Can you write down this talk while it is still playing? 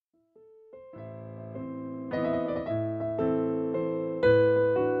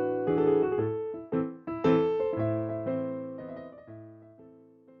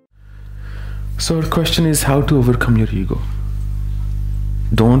So our question is how to overcome your ego.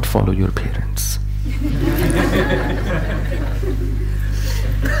 Don't follow your parents.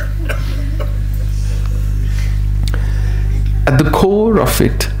 At the core of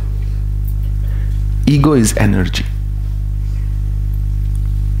it, ego is energy.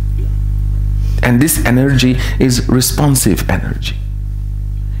 And this energy is responsive energy.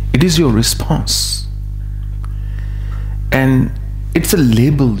 It is your response. And it's a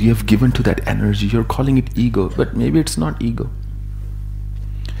label you have given to that energy. You're calling it ego, but maybe it's not ego.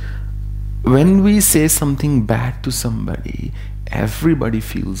 When we say something bad to somebody, everybody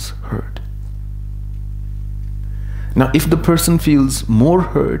feels hurt. Now, if the person feels more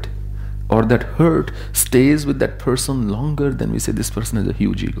hurt, or that hurt stays with that person longer, then we say this person has a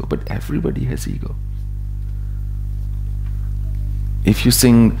huge ego. But everybody has ego. If you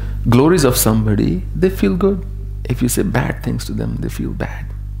sing glories of somebody, they feel good. If you say bad things to them, they feel bad.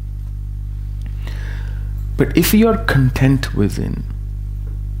 But if you are content within,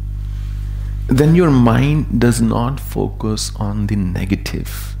 then your mind does not focus on the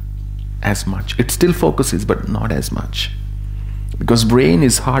negative as much. It still focuses, but not as much. Because brain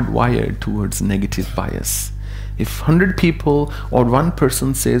is hardwired towards negative bias. If 100 people or one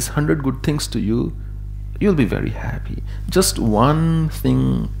person says 100 good things to you, you'll be very happy. Just one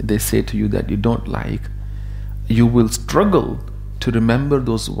thing they say to you that you don't like, you will struggle to remember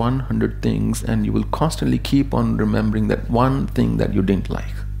those 100 things, and you will constantly keep on remembering that one thing that you didn't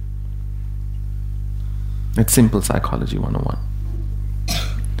like. It's simple psychology 101.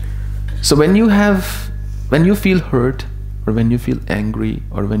 So when you feel hurt, or when you feel angry,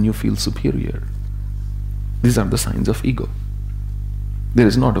 or when you feel superior, these are the signs of ego. There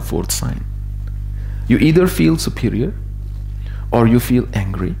is not a fourth sign. You either feel superior, or you feel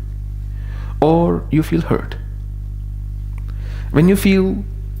angry, or you feel hurt. When you feel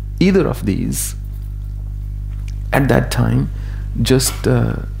either of these, at that time, just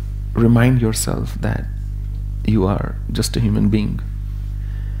remind yourself that you are just a human being,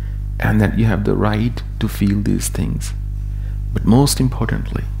 and that you have the right to feel these things. But most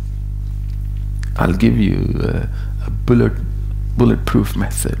importantly, I'll give you a bulletproof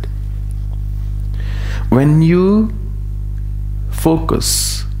method. When you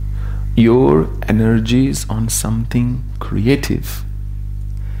focus your energies on something creative,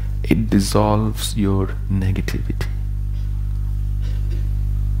 it dissolves your negativity.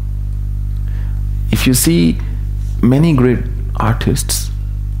 If you see many great artists,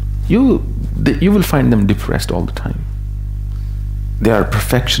 you will find them depressed all the time. They are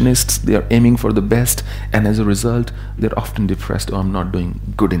perfectionists, they are aiming for the best, and as a result, they're often depressed. Oh, I'm not doing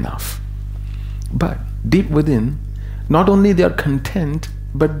good enough. But deep within, not only they are content,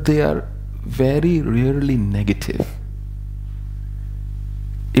 but they are very rarely negative.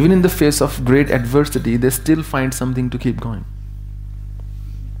 Even in the face of great adversity, they still find something to keep going.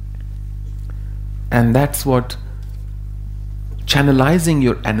 And that's what channelizing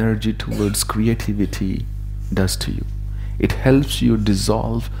your energy towards creativity does to you. It helps you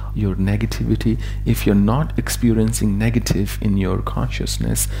dissolve your negativity. If you're not experiencing negative in your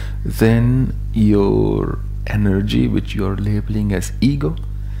consciousness, then your energy, which you're labeling as ego,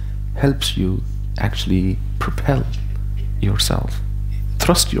 helps you actually propel yourself,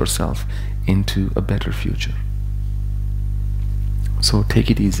 thrust yourself into a better future. So take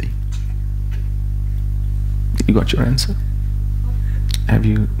it easy. You got your answer? Have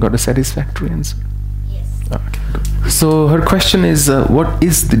you got a satisfactory answer? Yes. Okay, good. So her question is, what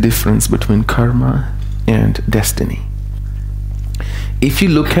is the difference between karma and destiny? If you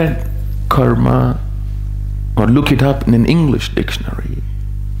look at karma, or look it up in an English dictionary,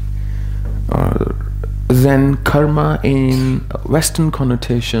 then karma in Western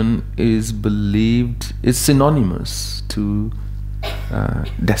connotation is synonymous to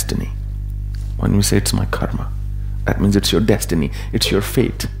destiny. When we say it's my karma, that means it's your destiny, it's your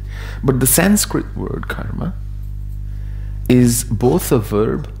fate. But the Sanskrit word karma is both a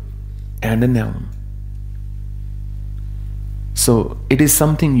verb and a noun. So it is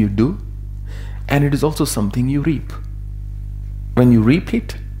something you do, and it is also something you reap. When you reap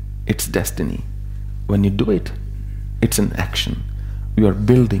it, it's destiny. When you do it, it's an action. You are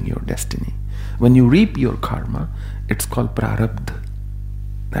building your destiny. When you reap your karma, it's called prarabdha.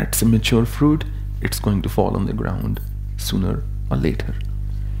 That's a mature fruit. It's going to fall on the ground sooner or later.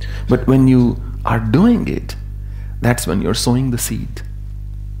 But when you are doing it, that's when you're sowing the seed,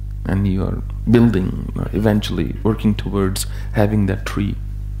 and you are building, eventually working towards having that tree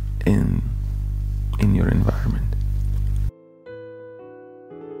in your environment.